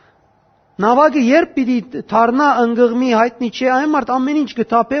 Նավակը երբ պիտի դառնա ընկղմի հայտնի չէ, այն մարդ ամեն ինչ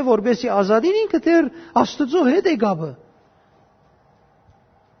կտապե, որբեսի ազատին ինքը դեռ Աստծո հետ է գաբը։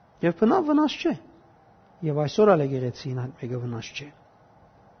 Եվ բնավ վնաս չէ։ եւ այսօր ալ եկեղեցին այդ մեկը վնաս չէ։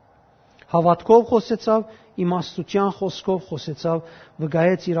 Հավատքով խոսեցավ, իմաստության խոսքով խոսեցավ,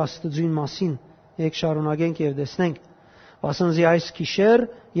 վկայեց իր Աստծուն մասին։ Եք շարունակենք եւ տեսնենք։ Վասնզի այս գիշեր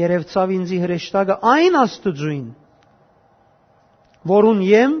երևցավ ինձի հրեշտակը այն Աստծուն, որուն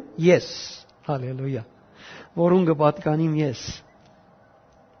եմ ես, հալելույա, որուն կպատկանիմ ես,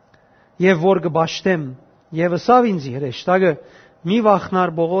 եւ որ կբաշտեմ, եւ ըսավ ինձի հրեշտակը, մի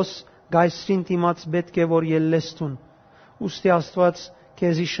վախնար Բողոս գայսրին դիմաց պետք է որ ելլեստուն, ուստի Աստված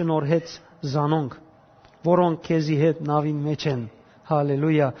քեզի շնորհեց զանոնք, որոնք քեզի հետ նավին մեջ են,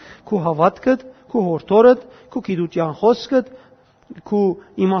 հալելույա, քու հավատքդ, քու հորթորդ, քու գիտության խոսքդ, քու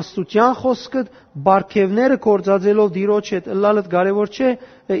իմաստության խոսքդ, բարգևները կործածելով դիրոջ հետ ըլլալդ կարևոր չէ,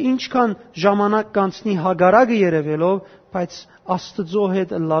 ինչքան ժամանակ կանցնի հագարակը երևելով, բայց Աստծո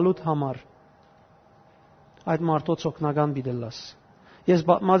հետ ըլլալուդ համար այդ մարդոց օգնական բիդելաս։ Ես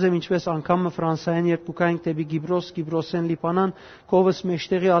պատմած եմ ինչպես անգամ Ֆրանսիայեն երբ կուկայինք դեպի Գիբրոս, Գիբրոսեն Լիբանան, կովս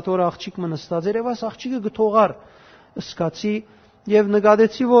մեջտեղի աթոր աղջիկ մը նստած էր, եւ այս աղջիկը գթողար սկացի եւ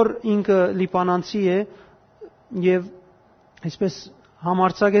նկատեցի, որ ինքը լիբանանցի է եւ այսպես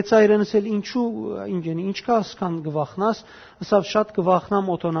համարցակեցա իրենս էլ ինչ կա ասքան գվախնաս, ասավ շատ գվախնամ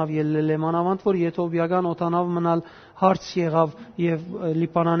օտոնավ ելլել եմ, անավանդ որ եթովիական օտանավ մնալ հարց եղավ եւ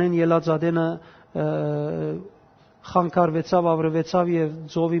լիբանանեն ելած ադենը խանգարվեցավ, ավրվեցավ եւ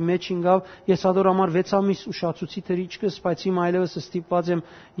ծովի մեջ ինգավ, ես ադոր համար 6 ամիս ուշացուցի թրիչկս, բայց հիմա այլևս ստիպված եմ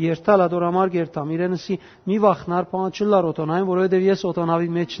երթալ ադոր համար երթամ, իրենսի մի վախնար բան չլար օտոնային, որովհետեւ ես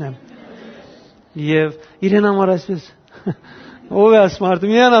օտոնավի մեջն եմ։ Եվ իրեն համար այսպես ով է ասմարդ,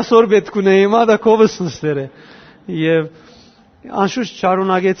 միան ասոր պետք ունե, հիմա դա կովս նստեր է։ Եվ անշուշտ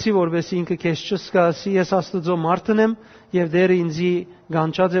շարունակեցի, որովհետեւ ինքը քեզ չսկասի, ես Աստծո մարդն եմ եւ դերը ինձի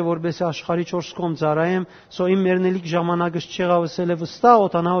գանչած է որպես աշխարհի 4 կողմ ծառայեմ, սո իմ մերնելիք ժամանակս չեղավ ասել է վստահ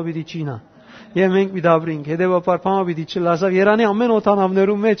օտանավը պիտի չինա։ Եվ մենք պիտի ապրենք, հետեւաբար բանը պիտի չլասավ, Երանի ամեն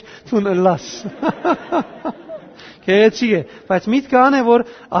օտանավներում մեջ ցուն լաս։ Քեեցի է, բայց միտքը ան է, որ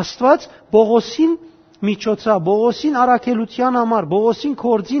Աստված Բողոսին միջոցա, Բողոսին առաքելության համար, Բողոսին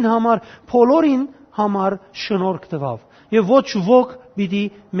կորձին համար, բոլորին համար շնորհք տվավ։ Եվ ոչ ոք պիտի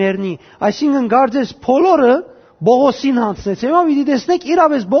մեռնի։ Այսինքն գարձես բոլորը Բողոսին հանցնեց։ Հիմա պիտի տեսնեք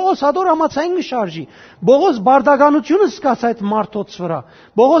իրավես Բողոս հադոր համացային մշարժի։ Բողոս բարդականությունը սկաց այդ մարդոց վրա։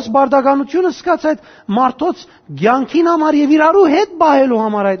 Բողոս բարդականությունը սկաց այդ մարդոց ցանկին համար եւ իրարու հետ բահելու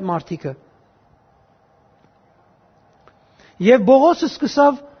համար այդ մարդիկը։ Եվ Բողոսը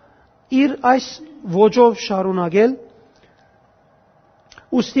սկսավ իր այս ոճով շարունակել,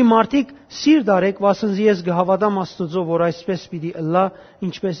 ուստի մարդիկ սիրտ արեք, վասնզի ես գհավատամ Աստծո, որ այսպես պիտի ըլլա,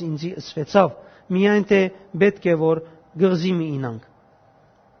 ինչպես ինձի ըսվեցավ, միայն թե պետք է որ գղզի մի ինանք։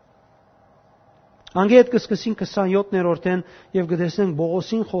 Անգետ կսկսին 27-րդեն եւ կտեսնենք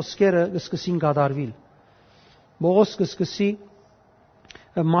Բողոսին խոսքերը կսկսին գադարվիլ։ Բողոս կսկսի,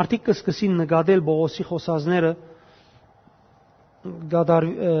 մարդիկ կսկսին նկատել Բողոսի խոսազները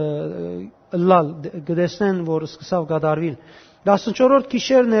լալ գտեսնեն, որ սկսավ գադարվիլ։ 14-րդ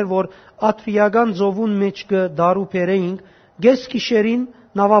գիշերն էր, որ Ատրիական ծովուն մեջ դարու բերեինք, գես գիշերին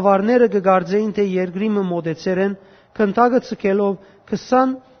նավավարները կգարձեին, թե երկրիմը մոտեցեր են, քնտակը ցկելով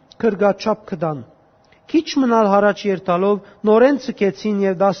 20 քրգաչափ կդան։ Քիչ մնալ հարաճ երթալով նորեն ցկեցին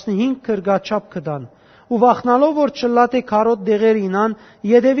եւ 15 քրգաչափ կդան։ Ու վախնալով, որ չլատե քարոտ դեղեր ինան,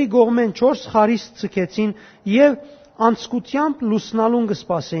 յետևի գողմեն 4 խարիս ցկեցին եւ անցկությամբ լուսնալուն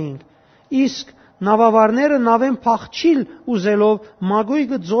կսպասեինք։ Իսկ նավավարները նավեն փախչիլ ուզելով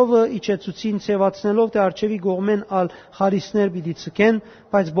մագույգը ծովը իջեցուցին ցեվացնելով, թե արջևի գողմեն ալ խարիսներ պիտի ցկեն,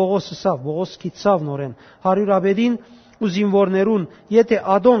 բայց Բողոս գիծավ նորեն 100 աբեդին ու զինվորներուն, եթե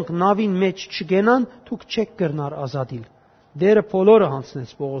ադոնք նավին մեջ չգենան, դուք չեք կրնար ազատիլ։ Դերը բոլորը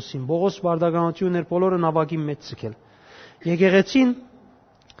հանցնեց Բողոսին, Բողոս բարդականությունն էր բոլորը նավակի մեջ ցկել։ Եկեղեցին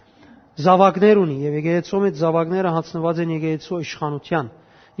զավակներ ունի եւ եկեղեցու մեջ զավակները հանձնված են եկեղեցու իշխանության։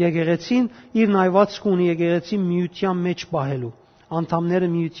 Եկեղեցին իր նայվածք ունի եկեղեցին միության մեջ պահելու, անդամները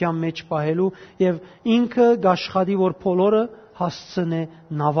միության մեջ պահելու եւ ինքը գաշխատի, որ բոլորը հասցնե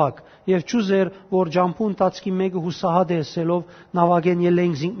նավակ եւ ճուզեր, որ ջամփուն տածքի մեկը հուսահատ է ասելով նավագեն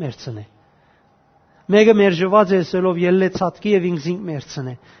ելենք զինք մերցնե։ Մեկը մերժված է ասելով ելլե ցածկի եւ ինք զինք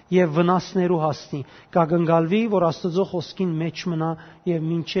մերցնե եւ վնասներու հասնի, կագնգալվի, որ Աստծո խոսքին մեջ մնա եւ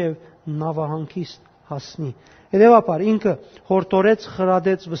մինչեւ նավահանգիստ հասնի։ Հետևաբար ինքը հորտորեց,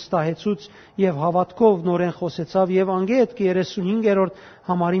 խրադեց, վստահեցուց եւ հավատքով նորեն խոսեցավ եւ անգետ 35-րդ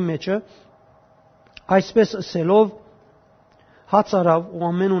համարի մեջը այսպես ասելով հաց արավ ու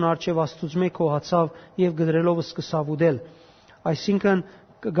ամենուն արջև Աստուծո մեկ հոհացավ եւ գդրելով սկսավ ուդել։ Այսինքն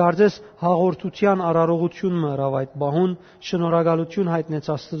Կգարձես հաղորդության արարողություն մռավ այդ բահուն, շնորհակալություն հայտնեց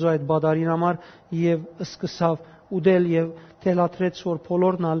Աստծո այդ բադարին համար եւ սկսավ ուդել եւ թելաթրեց, որ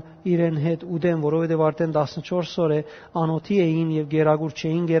բոլորն ալ իրեն հետ ուդեն, որովհետեւ արդեն 14 օր է անոթի էին եւ գերագուր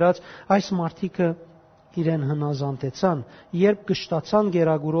չէին գերած, այս մարդիկը իրեն հնազանդեցան, երբ գշտացան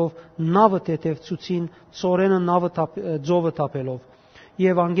գերագուրով նավը տետևցուցին, ծորենը ձովը տապելով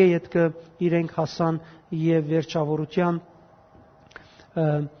եւ անգե ետքը իրենք հասան եւ վերջավորության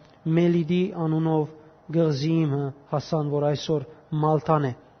Մելիդի անունով գղզիմը հասան, որ այսօր Մալտան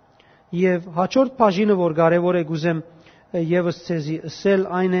է։ Եվ հաջորդ բաժինը, որ կարևոր է գուզեմ եւս ցեզի ասել,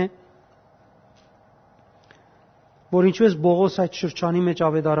 այն է, որ ինչպես Բողոս այդ շրջանի մեջ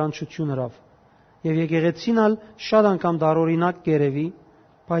ավետարանչություն հրավ։ Եվ եկեղեցին ալ շատ անգամ դարօրինակ գերեվի,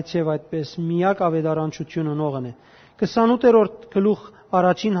 բայց եւ այդպես միակ ավետարանչությունը նողն է։ 28-րդ գլուխ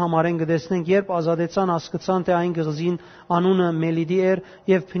առաջին համարեն կտեսնենք, երբ ազատեցան հասկացան, թե այն գղզին անունը Մելիդի էր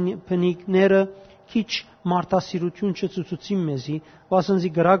եւ փնիկները քիչ մարտասիրություն չծուցուցին մեզի,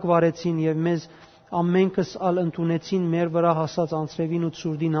 վասնզի գրակ վարեցին եւ մեզ ամենքս ալ ընդունեցին մեր վրա հասած անձրևին ու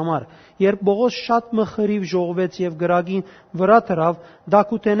ցուրդին համար։ Երբ Բողոս շատ մխրիվ ժողվեց եւ գրագին վրա դրավ,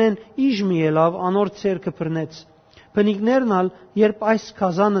 դակուտենեն իժ մի ելավ, անոր ցերկը բռնեց։ Փնիկներն ալ, երբ այս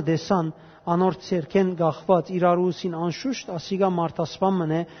քազանը դեսան, անոր ցերկեն գախված իրարուսին անշուշտ ասիգա մարտասպան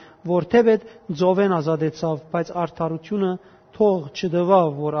մնե, որ թեպետ ձովեն ազատեցավ, բայց արդարությունը թող չդվավ,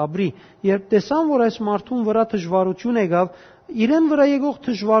 որ ապրի։ Երբ տեսան, որ այս մարդուն վրա դժվարություն եկավ, իրեն վրա եկող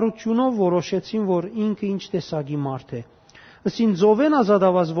դժվարությունով որոշեցին, որ ինքը ինչ տեսակի մարդ է։ Ասին ձովեն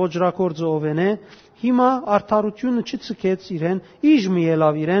ազատված ոճրակորձը ովեն է, հիմա արդարությունը չցկեց իրեն, իժ մի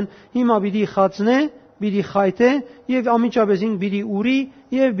ելավ իրեն, հիմա պիտի խածնե, պիտի խայտե եւ ամիջապես ինք պիտի ուրի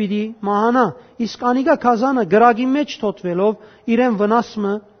եւ պիտի մահանա։ Իսկ անիկա քազանը գրագի մեջ թոթվելով իրեն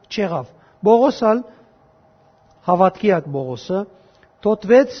վնասը չեղավ։ Բողոսալ հավատքիակ Բողոսը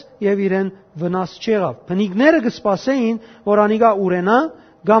թոթվեց եւ իրեն վնաս չեղավ։ Փնիկները կսպասեին, որ անիկա ուրենա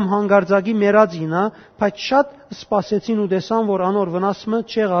կամ հանգարձակի մերածինա, բայց շատ սպասեցին ու տեսան, որ անոր վնասը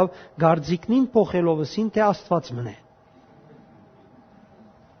չեղավ, գարձիկնին փոխելովսին, թե Աստված մնե։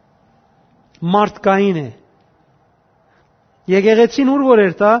 Մարդկային է։ Եկեղեցին ուր որ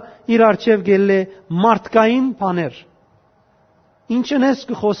էր տա, իր արջև գելե մարդկային բաներ։ Ինչն ես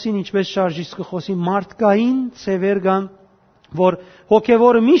կխոսին, ինչպես շարժիս կխոսին, մարդկային ծևեր կան, որ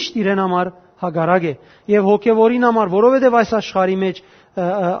հոգևորը միշտ իրեն համար հագարակ է, եւ հոգևորին համար, որովհետեւ այս աշխարհի մեջ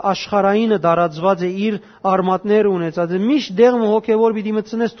աշխարհայինը դարածված է իր արմատներ ունեցած, միշտ դեղը հոգևոր պիտի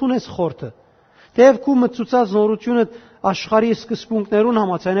մտցնես տունես խորտը։ Թեև քու մտցուցած նորությունը աշխարհի սկզբունքներուն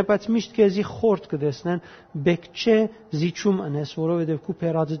համաձայն է, բայց միշտ քեզի խորտ կդեսնեն, բեք չէ զիջում անես, որովհետև քու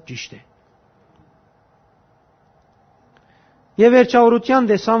փերածը ճիշտ է։ Եվ վերջավորության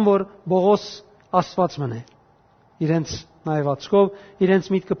տեսան, որ Բողոս Աստված մնե։ Իրենց նայվածքով իրենց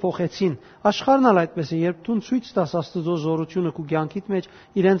միտքը փոխեցին։ Աշխարհն ալ այդպես է, երբ դու ցույց տաս Աստծո զորությունը քու կյանքիդ մեջ,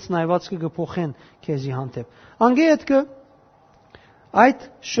 իրենց նայվածքը կփոխեն քեզի հանդեպ։ Անգեյետքը այդ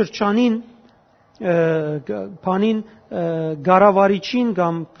շրջանին բանին գարավարիչին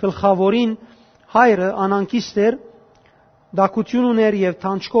կամ գլխավորին հայրը անանկիստ էր, դակություն ուներ եւ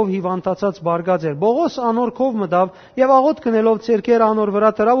թանչկով հիվանդացած բարգած էր։ Բողոս անորքով մտավ եւ աղոտ կնելով ցերկեր անոր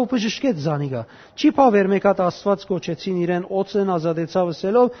վրա դրավ ու բժշկեց զանիգա։ Չի փավեր մեկատ Աստված կոչեցին իրեն օծեն ազատեցավ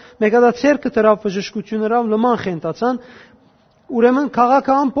ասելով, մեկատա ցերկը դրավ բժշկություններով լման խենտացան։ Ուրեմն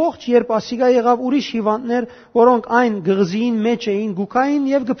քաղաքը ամբողջ, երբ ասիգա եղավ ուրիշ հիվանդներ, որոնք այն գղզիին մեջ էին, գուքային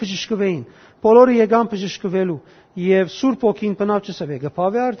եւ կբժշկվեին։ Բոլորը եկան բժշկվելու եւ Սուրբ ոգին բնավ չսավ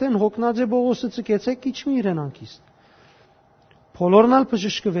եկավ արդեն հոգնած է Բողոսը ցկեցեք իջմի իրեն անկիստ։ Բոլորն ալ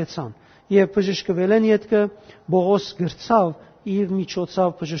բժշկվեցան եւ բժշկվել են յետքը Բողոս գրծավ իր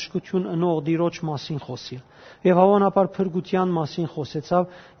միջոցով բժշկություն ընող դիրոջ մասին խոսիլ եւ հավանաբար փրկության մասին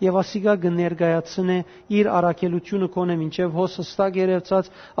խոսեցավ եւ ասիգա կներկայացնե իր առաքելությունը կոնե մինչեւ հոս հստակ երևցած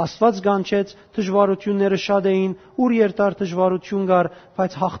Աստված գանչեց դժվարությունները շատ էին ուր երթար դժվարություն կար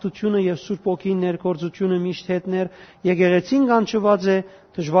բայց հաղթությունը եւ Սուրբ ոգի ներկործությունը միշտ հետներ եկեղեցին գանչված է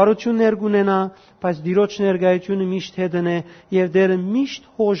դժվարություններ կունենա բայց դիրոջ ներկայությունը միշտ հետն է եւ դերը միշտ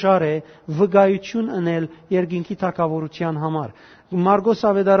հոժար է վկայություն անել երկինքի թակավորության համար Մարգոս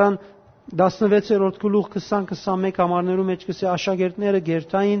Ավետարան 16-րդ գլուխ 20-21 համարներու մեջ կսե աշակերտները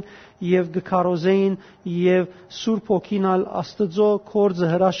գերտային եւ գքարոզեին եւ Սուրբ ոգինալ Աստծո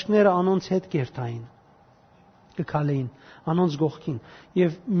կորձը հրաշքները անոնց հետ գերտային գքալեին անոնց գողքին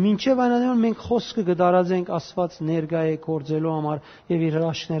եւ մինչեւ այնանոն մենք խոսքը կդարածենք Աստված ներկա է կորձելու համար եւ իր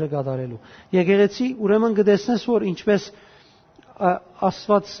հրաշքները կատարելու եկեղեցի ուրեմն կտեսնես որ ինչպես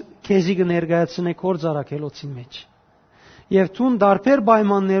Աստված քեզի կներկայացնե կորձ առաքելոցին մեջ Եվ ցուն դարբեր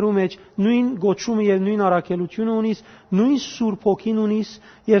պայմաններու մեջ նույն գոչումը եւ նույն առաքելությունը ունիս, նույն Սուրբ Հոգին ունիս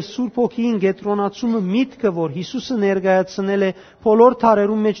եւ Սուրբ Հոգին գետրոնացումը միտքը, որ Հիսուսը ներկայացնել է բոլոր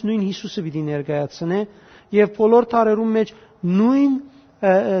թարերում մեջ նույն Հիսուսը պիտի ներկայացնե եւ բոլոր թարերում մեջ նույն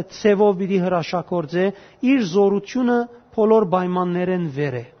ցևով պիտի հրաշագործե, իր զորությունը բոլոր պայմաններեն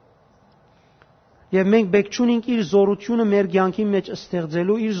վեր է։ Եվ մենք բեք չունենք իր զորությունը մեր կյանքի մեջ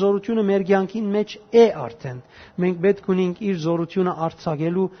ստեղծելու, իր զորությունը մեր կյանքի մեջ է արդեն։ Մենք պետք ունենք իր զորությունը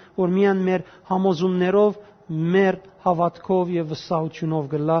արձակելու, որ միան մեր համոզումներով, մեր հավատքով եւ վստահությունով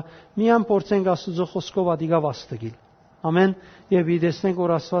գլա, միան փորձենք Աստծո խոսքով ադիգա վաստակել։ Ամեն։ Եվ իդեսնենք,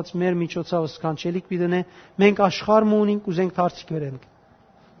 որ Աստված մեր միջոցով սքանչելիք պիտի դնե, մենք աշխարհ ունենք, ուզենք դարձիկ վերենք։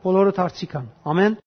 Բոլորը դարձիկ են։ Ամեն։